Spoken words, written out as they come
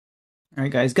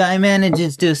Alright guys, guy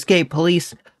manages to escape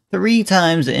police 3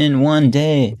 times in 1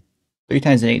 day. 3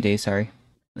 times in 8 days, sorry.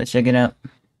 Let's check it out.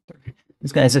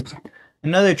 This guy's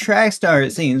another track star,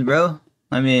 it seems, bro.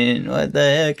 I mean, what the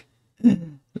heck?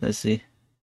 Let's see.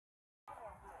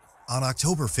 On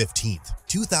October 15th,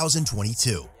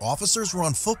 2022, officers were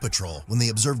on foot patrol when they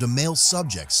observed a male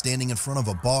subject standing in front of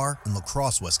a bar in La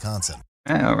Crosse, Wisconsin.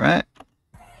 Alright.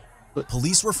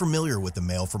 Police were familiar with the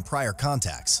male from prior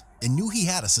contacts and knew he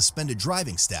had a suspended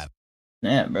driving status.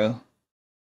 Yeah, bro.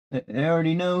 They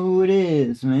already know who it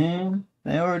is, man.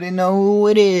 They already know who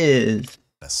it is.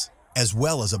 As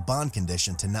well as a bond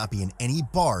condition to not be in any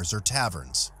bars or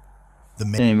taverns.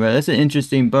 Dang, bro, that's an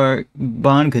interesting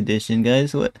bond condition,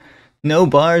 guys. What? No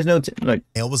bars, no like.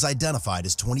 Male was identified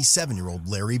as 27-year-old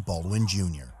Larry Baldwin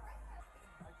Jr.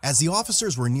 As the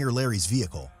officers were near Larry's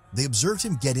vehicle, they observed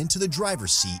him get into the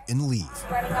driver's seat and leave.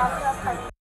 Running out to the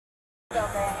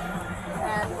building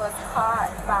and was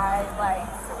caught by like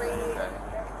 3.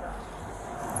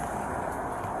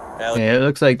 Yeah, it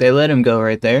looks like they let him go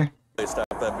right there. They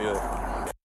stopped that Buick.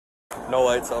 No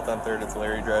lights out on 3rd. It's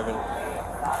Larry driving.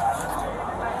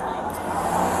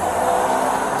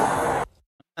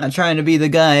 Not trying to be the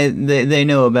guy they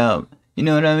know about. You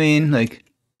know what I mean? Like,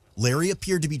 Larry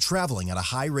appeared to be traveling at a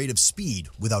high rate of speed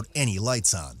without any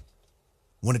lights on.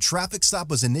 When a traffic stop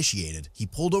was initiated, he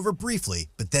pulled over briefly,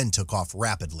 but then took off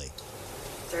rapidly.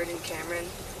 3rd and Cameron,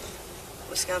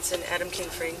 Wisconsin, Adam King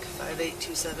Frank,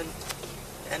 5827.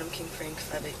 Adam King Frank,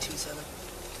 5827.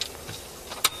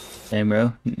 hey,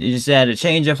 bro, you just had a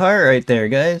change of heart right there,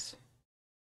 guys.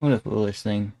 What a foolish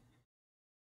thing.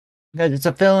 Guys, it's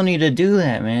a felony to do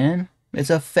that, man. It's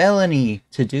a felony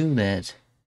to do that.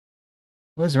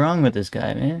 What's wrong with this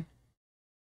guy, man?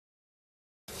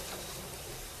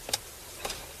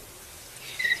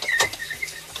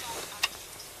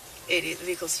 The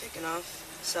vehicle's taken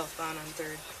off, southbound on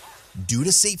 3rd. Due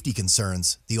to safety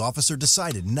concerns, the officer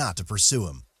decided not to pursue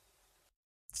him.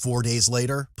 4 days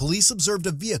later, police observed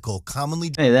a vehicle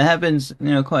commonly... Hey, that happens,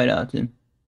 quite often.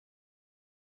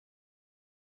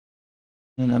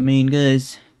 And I mean,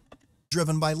 guys...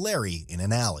 driven by Larry in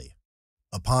an alley.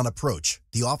 Upon approach,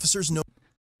 the officers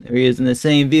there he is in the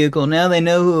same vehicle. Now they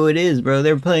know who it is, bro.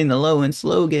 They're playing the low and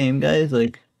slow game, guys.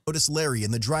 Like, noticed Larry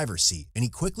in the driver's seat, and he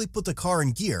quickly put the car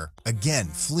in gear, again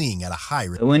fleeing at a high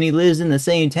rate. when he lives in the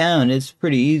same town, it's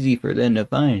pretty easy for them to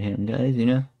find him, guys,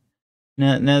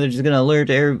 Now they're just gonna alert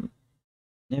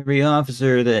every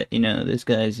officer that, this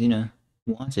guy's,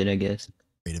 wanted, I guess.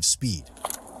 Rate of speed.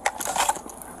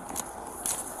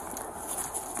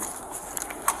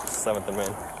 7th and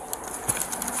Main.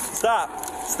 Stop!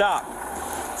 Stop!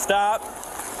 Stop!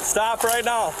 Stop right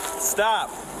now! Stop!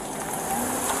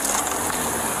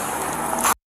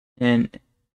 And at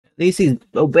least he's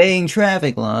obeying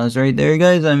traffic laws right there,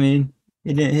 guys. I mean,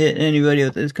 he didn't hit anybody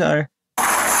with his car.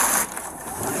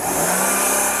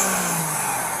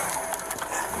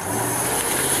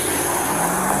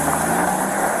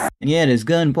 And he had his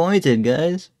gun pointed,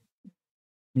 guys.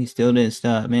 He still didn't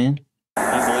stop, man.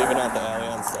 He's leaving out the alley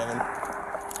on 7th.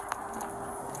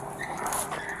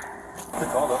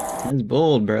 That's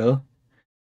bold, bro.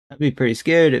 I'd be pretty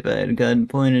scared if I had a gun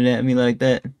pointed at me like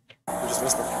that. We just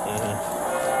missed him.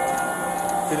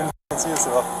 He didn't see us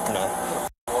at all. No.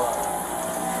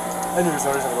 I knew he was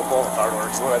always going to go pull the car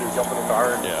door, so what I do, jump in the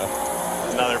car and...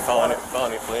 Yeah. Another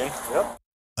felony fleeing. Yep.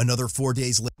 Another 4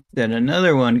 days Then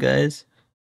another one, guys.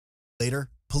 later,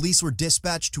 police were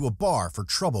dispatched to a bar for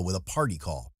trouble with a party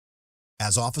call.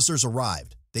 As officers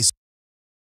arrived, they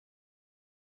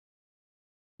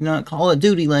Not Call of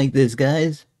Duty like this,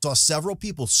 guys. saw several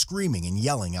people screaming and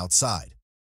yelling outside.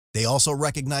 They also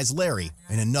recognized Larry,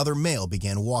 and another male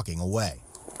began walking away.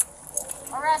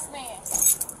 Arrest me.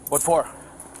 What for?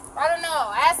 I don't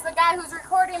know. Ask the guy who's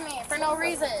recording me for no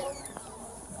reason.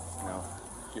 No.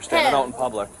 You're standing out in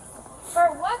public.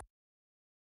 For what?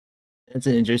 That's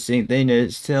an interesting thing to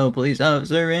tell a police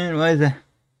officer, man. Why is that?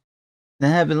 That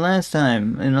happened last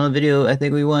time in a video I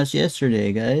think we watched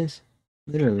yesterday, guys.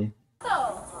 Literally. So,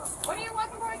 what are you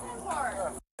walking towards him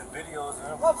for?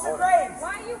 Videos. Officer Graves.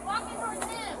 Why are you walking towards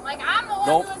him? Like, I'm the one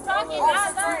who was talking,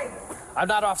 not them. I'm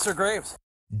not Officer Graves.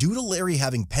 Due to Larry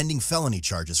having pending felony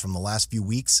charges from the last few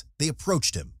weeks, they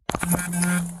approached him.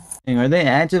 Dang, are they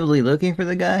actively looking for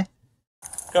the guy?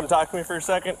 Come talk to me for a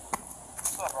second.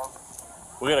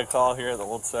 We got a call here at the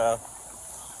Old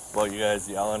South about you guys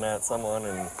yelling at someone,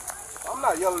 and I'm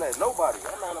not yelling at nobody.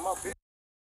 I'm not in my business.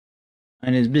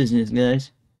 Mind his business,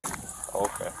 guys.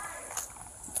 okay.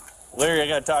 Larry, I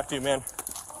gotta talk to you, man.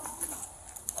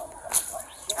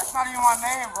 That's not even my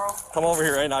name, bro. Come over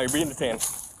here right now. You're being detained.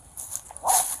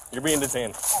 You're being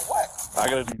detained. Oh, what? I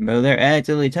gotta. Bro, they're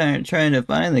actively trying to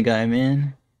find the guy,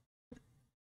 man.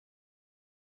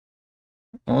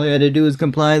 All you had to do is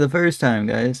comply the first time,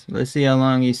 guys. Let's see how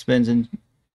long he spends in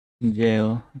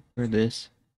jail for this.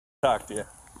 Talk to you.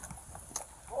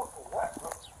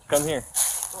 Come here.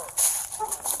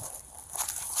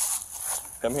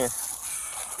 Come here.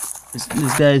 This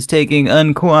guy's taking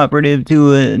uncooperative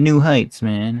to new heights,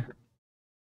 man.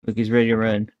 Look, he's ready to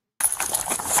run.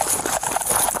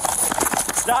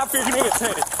 Stop, you're gonna get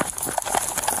taken.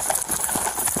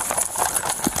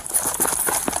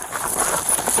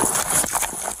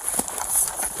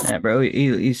 Yeah, bro,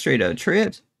 he straight up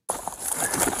tripped.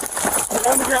 Get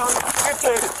on the ground. Get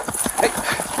taken. Hey.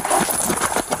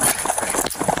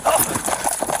 Oh.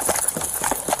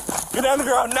 Get on the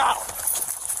ground now.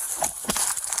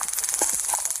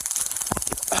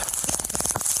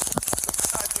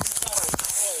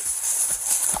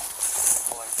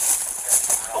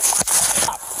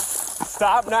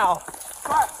 Stop now.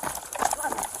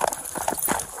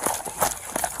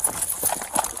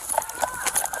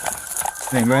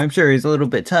 Man, bro, I'm sure he's a little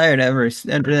bit tired after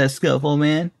that scuffle,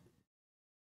 man.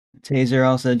 Taser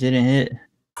also didn't hit.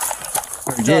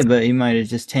 Or did, but he might have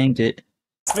just tanked it.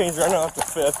 This means running off the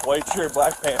 5th, white shirt,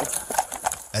 black pants.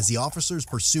 As the officers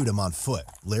pursued him on foot,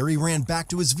 Larry ran back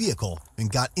to his vehicle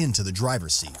and got into the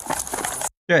driver's seat.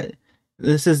 Right.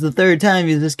 This is the third time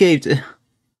he's escaped.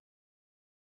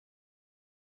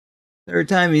 Third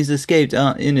time he's escaped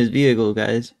in his vehicle,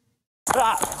 guys.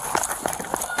 Stop.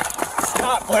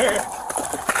 Stop, Larry. Stop!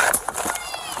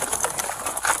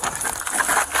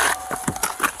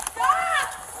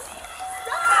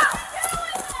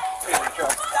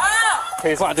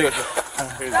 Dude.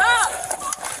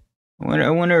 I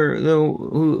wonder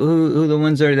who the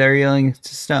ones are that are yelling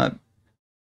to stop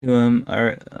to him,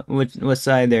 or what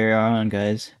side they're on,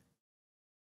 guys.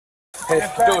 Hey,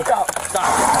 dude, stop.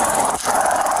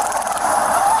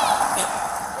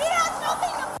 He has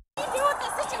nothing to do with the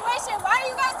situation. Why are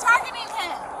you guys targeting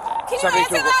him? Can you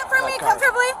answer that for me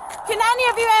comfortably? Can any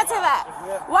of you answer that?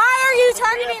 Why are you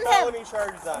targeting him?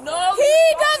 No, he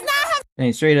does not have. And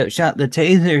he straight up shot the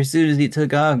taser as soon as he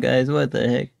took off, guys. What the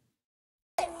heck?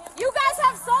 You guys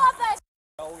have solved that.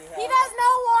 He has no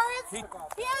warrants.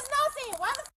 He has nothing.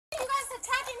 Why the f are you guys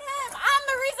attacking him? I'm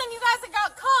the reason you guys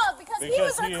got called because he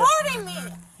was recording me.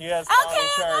 He has Okay,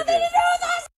 nothing to do with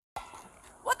that.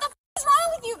 What the f is wrong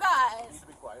with you guys? You need to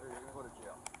be quiet or you're gonna go to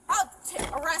jail.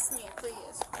 Arrest me,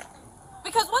 please.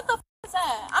 Because what the f is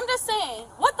that? I'm just saying.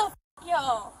 What the f,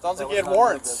 yo? Sounds like he had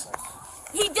warrants.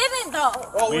 He didn't though.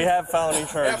 Well, We have felony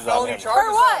charges on him.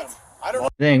 For what? I don't know.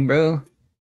 Dang, bro.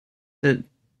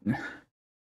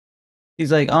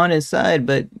 He's like on his side,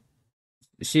 but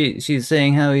she's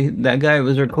saying how that guy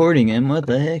was recording him. What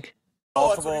the heck?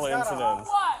 Multiple incidents.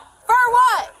 For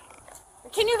what?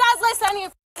 Can you guys list any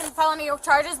felony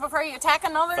charges before you attack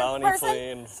another Felony person? flee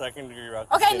and second-degree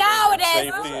reckless. Okay, now it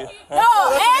is. Safety.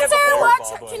 No, answer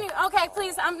what? Ball Can you? Okay,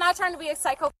 please. I'm not trying to be a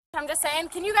psycho. I'm just saying.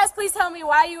 Can you guys please tell me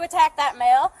why you attacked that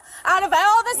male? Out of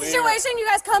all the situation, you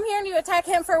guys come here and you attack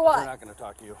him for what? We're not gonna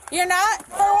talk to you. You're not?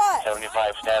 For what?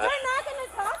 75 status. You're not gonna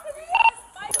talk to me?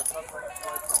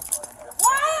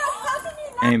 Why? How can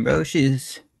you not? Hey, bro,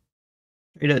 she's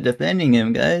straight up defending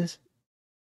him, guys.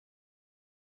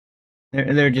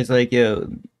 They're just like,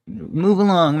 yo, move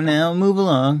along now, move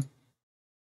along.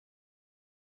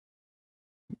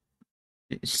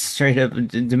 Straight up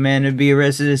demanded to be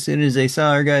arrested as soon as they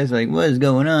saw her, guys. Like, what is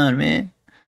going on, man?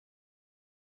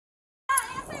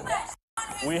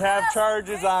 We have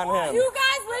charges on him. You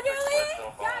guys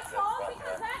literally got called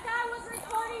because that guy was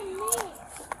recording me.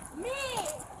 Me.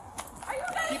 Are you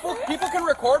guys People can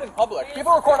record in public.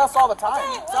 People record us all the time.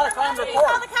 It's not a crime to You call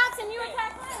record. the cops and you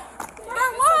attack him.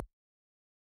 For what?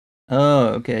 Oh,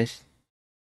 okay.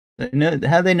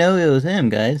 How'd they know it was him,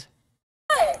 guys?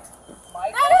 That is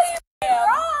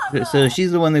wrong. So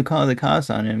she's the one who called the cops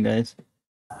on him, guys.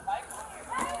 Right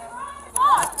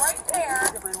there.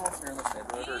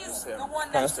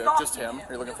 Just him.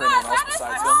 Are you looking for anyone else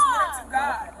besides him?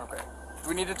 Okay. Do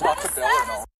we need to talk to Bill or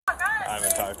no? I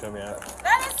haven't talked to him yet.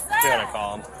 That is I'm sad. gonna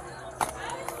call him.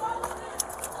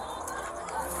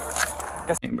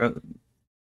 Hey, bro.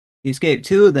 He escaped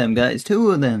 2 of them, guys.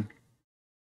 2 of them.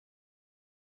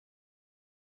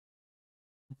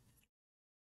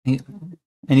 And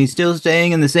he's still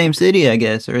staying in the same city, I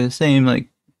guess, or the same, like,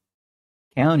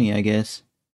 county, I guess.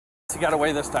 He got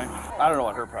away this time. I don't know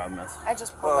what her problem is. I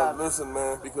just pulled up. Listen,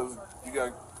 man, because you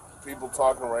got people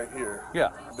talking right here.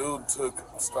 Yeah. Dude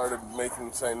started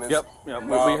saying this. Yep. We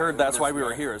heard that's why we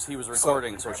were here. Is he was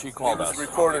recording, so she called He was us.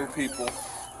 recording people.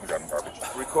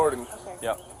 Recording.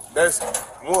 Yep. That's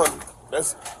one.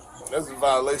 That's That's a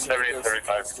violation.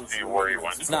 7035 see where you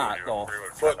went. It's not, though.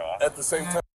 But at the same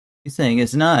time, He's saying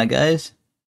it's not, guys.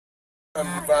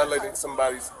 I'm violating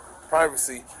somebody's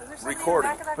privacy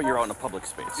recording. But you're out in a public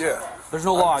space. Yeah. There's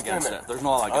no law against it. There's no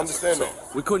law against it. I understand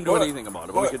that. We couldn't do anything about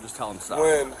it, but we could just tell them to stop.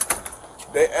 When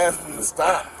they asked me to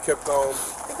stop, kept on.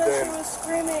 Because she was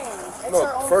screaming. It's No,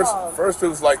 her own fault. first it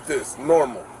was like this,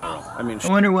 normal. I mean, I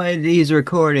wonder why he's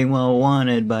recording while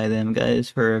wanted by them guys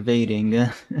for evading.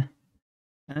 I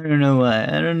don't know why.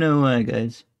 I don't know why,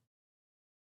 guys.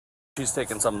 she's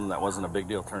taking something that wasn't a big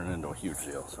deal, turning it into a huge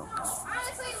deal. So,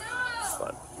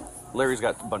 but Larry's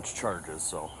got a bunch of charges,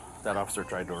 so that officer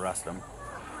tried to arrest him,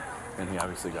 and he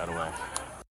obviously got away.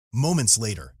 Moments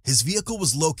later, his vehicle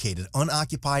was located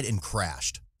unoccupied and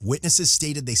crashed. Witnesses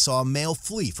stated they saw a male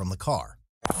flee from the car.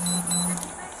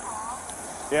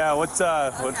 Yeah, what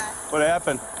happened? We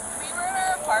were in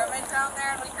our apartment down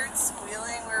there and we heard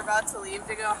squealing. We were about to leave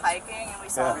to go hiking and we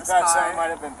saw this Someone car. might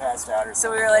have been passed out or So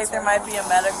something. we were like, there might be a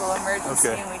medical emergency,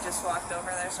 Okay. and we just walked over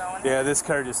there. So Yeah, this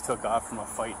car just took off from a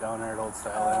fight down there at Old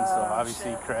Style Inn, so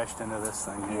obviously he crashed into this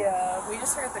thing here. yeah, we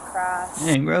just heard the crash.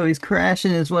 Dang, bro, he's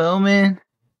crashing as well, man.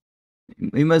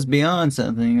 He must be on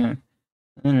something. I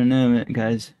don't know,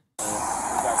 guys.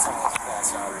 Got someone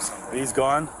passed out or something. He's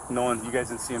gone? No one, you guys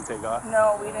didn't see him take off?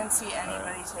 No, we didn't see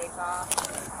anybody take off.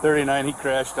 39, he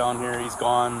crashed down here. He's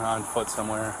gone on foot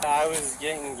somewhere. I was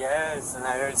getting gas and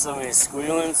I heard somebody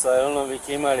squealing, so I don't know if he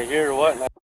came out of here or what.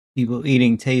 People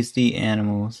eating tasty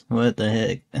animals. What the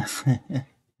heck?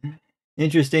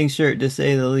 Interesting shirt to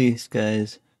say the least,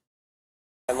 guys.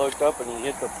 I looked up and he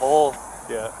hit the pole.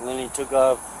 Yeah. And then he took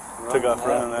off.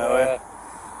 Running that way?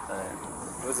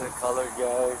 It was a colored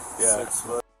guy. Yeah. 6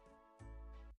 foot.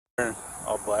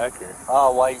 All black or?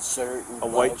 Oh, white shirt. A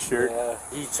white shirt? Yeah.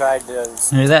 He tried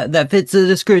to That fits the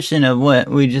description of what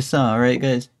we just saw, right,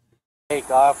 guys? take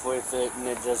off with it and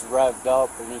it just revved up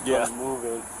and he Yeah. couldn't move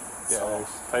it. Yeah, So, there's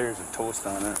tires are toast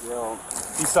on it. you know,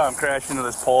 You saw him crash into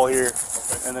this pole here,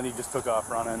 and then he just took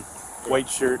off running. White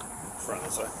shirt. Front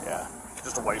this way. Yeah.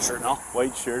 Just a white shirt now.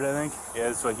 White shirt, I think. Yeah,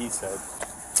 that's what he said.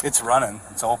 It's running.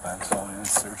 It's open, so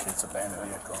it's search. It's a abandoned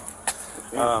vehicle.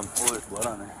 Oh, there's blood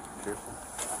on there. Careful.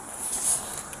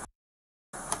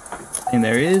 And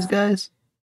there he is, guys.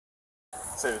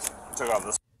 Seriously, took off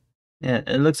this. Yeah,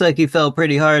 it looks like he fell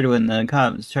pretty hard when the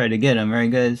cops tried to get him,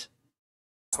 right, guys?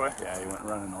 way? Yeah, he went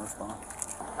running northbound.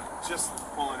 Just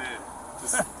pulling in.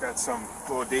 Just got some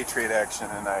little day trade action,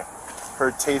 and I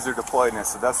heard taser deployedness,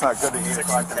 so that's not good at 8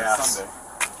 o'clock on a Sunday.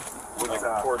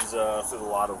 Towards through the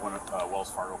lot of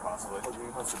Wells Fargo, possibly.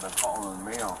 You must have been calling in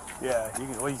the mail. Yeah, you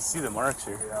can see the marks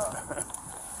here.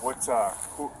 Yeah.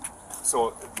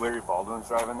 So Larry Baldwin's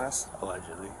driving this?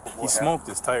 Allegedly. He smoked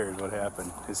his tires, what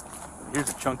happened? Here's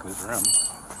a chunk of his rim.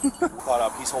 Caught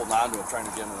up, he's holding on to him, trying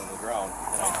to get him to the ground,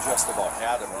 and I just about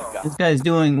had him, and he got This guy's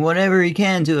doing whatever he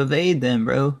can to evade them,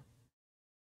 bro.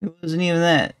 It wasn't even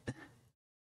that. It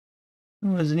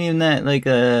wasn't even that, like,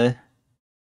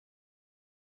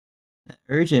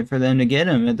 urgent for them to get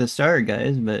him at the start,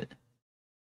 guys, but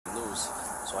loose.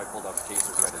 So I pulled out the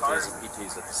taser, tried to tase him, he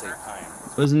tased at the same time.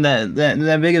 wasn't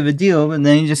that big of a deal, but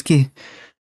then he just keeps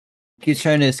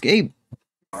trying to escape.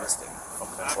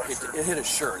 It hit his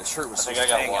shirt. His shirt was I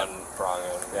think I got one prong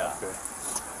in. Yeah.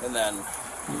 And then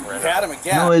he had him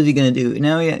again. Now what is he gonna do?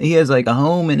 Now he has like a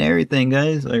home and everything,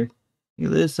 guys. Or he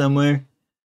lives somewhere.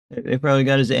 They probably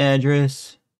got his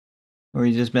address, or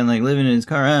he's just been like living in his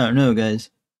car. I don't know, guys.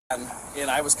 And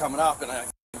I was coming up, and I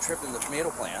tripped in the tomato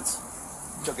plants.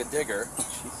 Took a digger.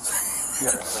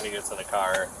 Then he gets in the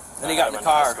car. Then he got in the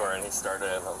car. And he started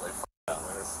it. I was like,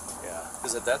 Yeah.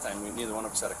 Because at that time, neither one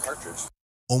of us had a cartridge.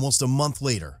 Almost a month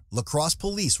later, La Crosse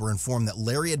police were informed that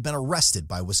Larry had been arrested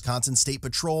by Wisconsin State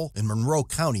Patrol in Monroe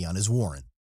County on his warrant.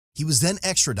 He was then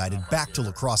extradited back to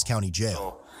La Crosse County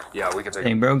Jail. yeah, we can take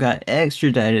Dang, bro got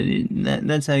extradited.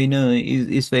 That's how you know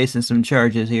he's facing some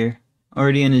charges here.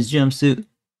 Already in his jumpsuit.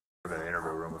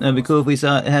 That'd be cool if we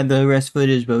had the arrest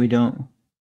footage, but we don't.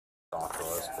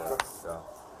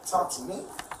 Talk to me.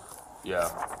 Yeah.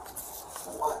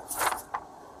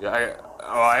 Yeah,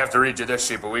 I have to read you this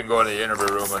sheet, but we can go into the interview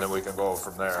room and then we can go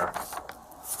from there.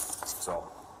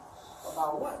 So.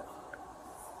 About what?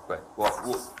 But, we'll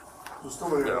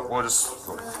just.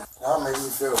 That made me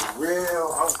feel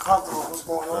real uncomfortable. What's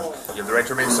going on? You have the right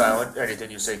to remain silent.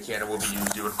 Anything you say can and will be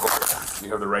used in court. You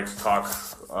have the right to talk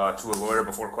to a lawyer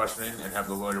before questioning and have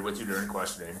the lawyer with you during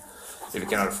questioning. If you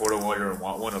cannot afford a lawyer and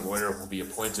want one, a lawyer will be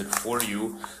appointed for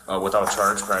you without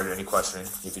charge prior to any questioning.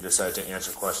 If you decide to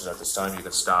answer questions at this time, you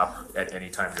can stop at any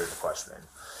time during the questioning.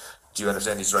 Do you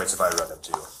understand these rights if I read them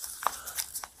to you?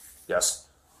 Yes?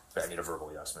 I need a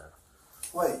verbal yes, man.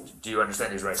 Do you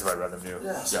understand these rights if I read them to you?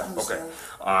 Yes, Yeah. I Okay. understand.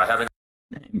 Having.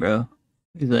 Dang, bro.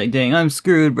 He's like, dang, I'm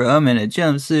screwed, bro. I'm in a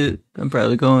jumpsuit. I'm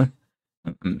probably going.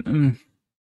 I'm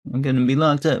gonna be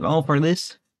locked up all for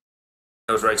this.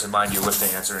 Those rights in mind, you wish to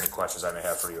answer any questions I may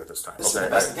have for you at this time. This is an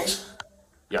investigation?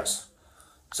 Yes.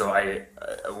 So I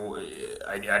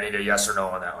need a yes or no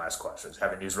on that last question.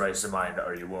 Having these rights in mind,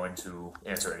 are you willing to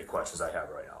answer any questions I have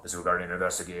right now? This is regarding an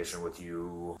investigation with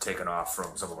you taken off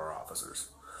from some of our officers.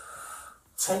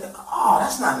 Oh,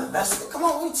 that's not an investigation. Come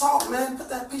on, we talk, man. Put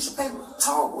that piece of paper.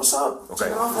 Talk. What's up? Okay.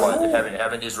 Well,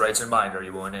 having these rights in mind, are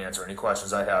you willing to answer any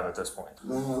questions I have at this point?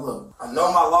 Man, look, I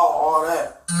know my law, all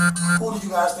that. Who did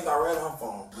you guys think I ran her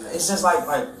phone? It's just like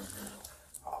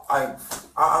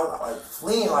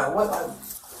fleeing. Like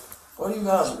what do you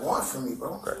guys want from me,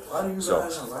 bro? Okay. Why do you guys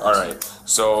harass all right.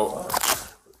 So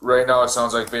right now, it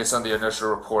sounds like based on the initial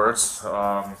reports,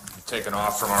 taken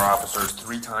off from our officers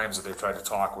 3 times that they tried to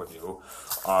talk with you.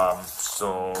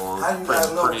 So how do you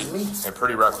guys know it's me? And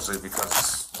pretty requisitely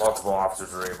because multiple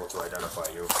officers were able to identify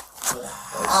you.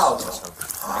 How?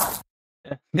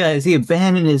 Guys, he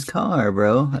abandoned his car,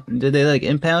 bro. Did they like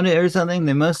impound it or something?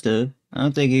 They must have. I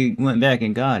don't think he went back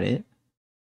and got it.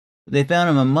 They found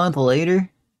him a month later.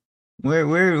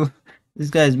 Where? This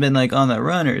guy's been like on the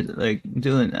run or like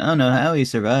doing. I don't know how he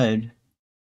survived.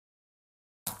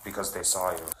 Because they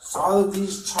saw you. So. All of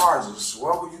these charges,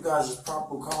 what were you guys'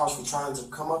 proper cause for trying to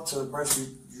come up to the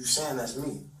person you saying that's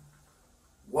me?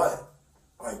 What?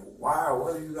 Like, why?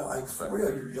 What are you guys, like, for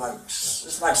real? Like,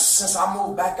 it's like, since I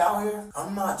moved back out here,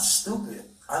 I'm not stupid.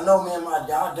 I know me and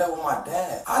y'all dealt with my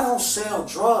dad. I don't sell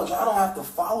drugs. I don't have to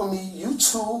follow me. You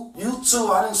too.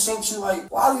 I didn't seem to, like,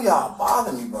 why do y'all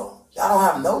bother me, bro? Y'all don't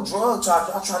have no drugs.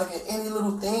 Y'all trying to get any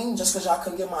little thing just because y'all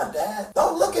couldn't get my dad.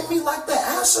 Don't look at me like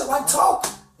that. Answer, like, talk.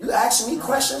 You asking me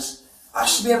questions. I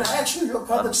should be able to ask you. You're a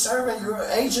public servant. You're an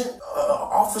agent,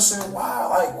 officer.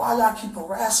 Why y'all keep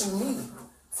harassing me?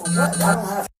 For what? Y'all don't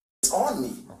have on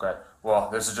me. Okay.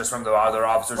 Well, this is just from the other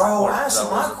officers' Bro, report. answer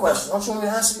my question. Don't you want me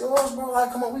to answer yours, bro?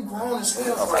 Like, come on, we grown as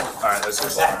hell. Okay. All right, let's get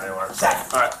Exactly. anywhere.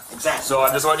 Exactly. All right. Exactly. So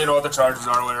I'm just letting you know what the charges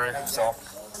are, Larry. So.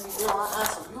 You don't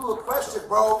answer you a question,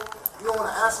 bro. You don't want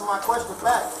to answer my question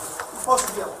back. You're supposed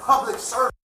to be a public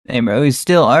servant. Hey, bro, he's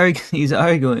still he's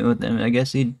arguing with them. I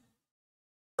guess he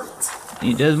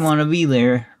does want to be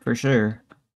there for sure.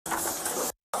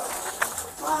 Because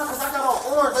I got on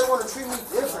orange, they want to treat me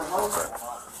different, bro.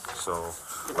 So,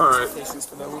 all right.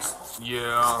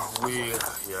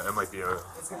 Yeah, it might be a.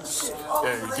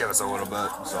 Yeah, you give us a little bit.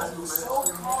 So.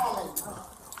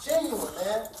 Genuine,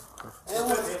 man.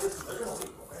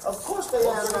 Of course they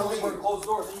ask me. Close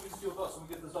doors, then you can see with us when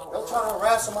we get this done. Don't try to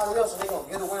harass somebody else and they gonna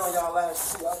get away on y'all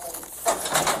last two.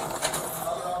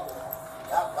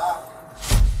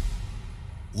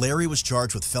 Larry was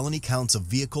charged with felony counts of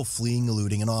vehicle fleeing,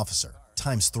 eluding an officer,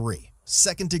 ×3.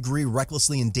 Second-degree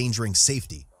recklessly endangering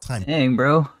safety, Dang,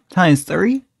 bro.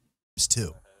 ×3?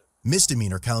 ×2.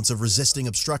 Misdemeanor counts of resisting,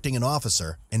 obstructing an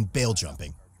officer, and bail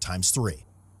jumping, ×3.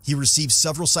 He received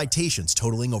several citations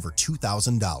totaling over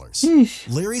 $2,000.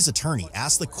 Larry's attorney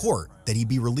asked the court that he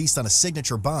be released on a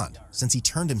signature bond since he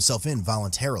turned himself in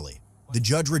voluntarily. The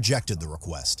judge rejected the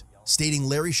request, stating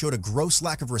Larry showed a gross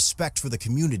lack of respect for the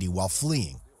community while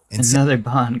fleeing. And another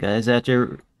bond, guys,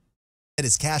 after set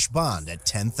his cash bond at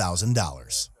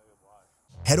 $10,000.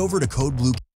 Head over to Code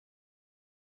Blue.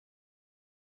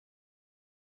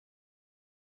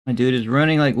 My dude is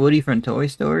running like Woody from Toy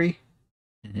Story.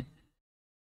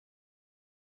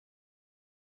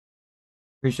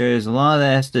 Pretty sure there's a law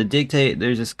that has to dictate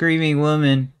there's a screaming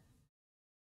woman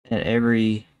at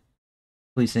every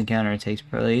police encounter that takes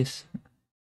place.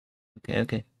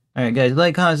 Okay. Alright guys,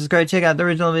 like, comment, subscribe, check out the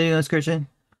original video description.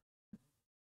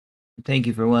 Thank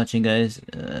you for watching, guys.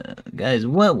 Guys,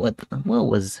 what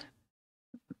was...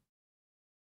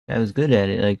 I was good at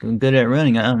it, like, I'm good at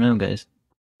running, I don't know, guys.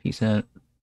 Peace out.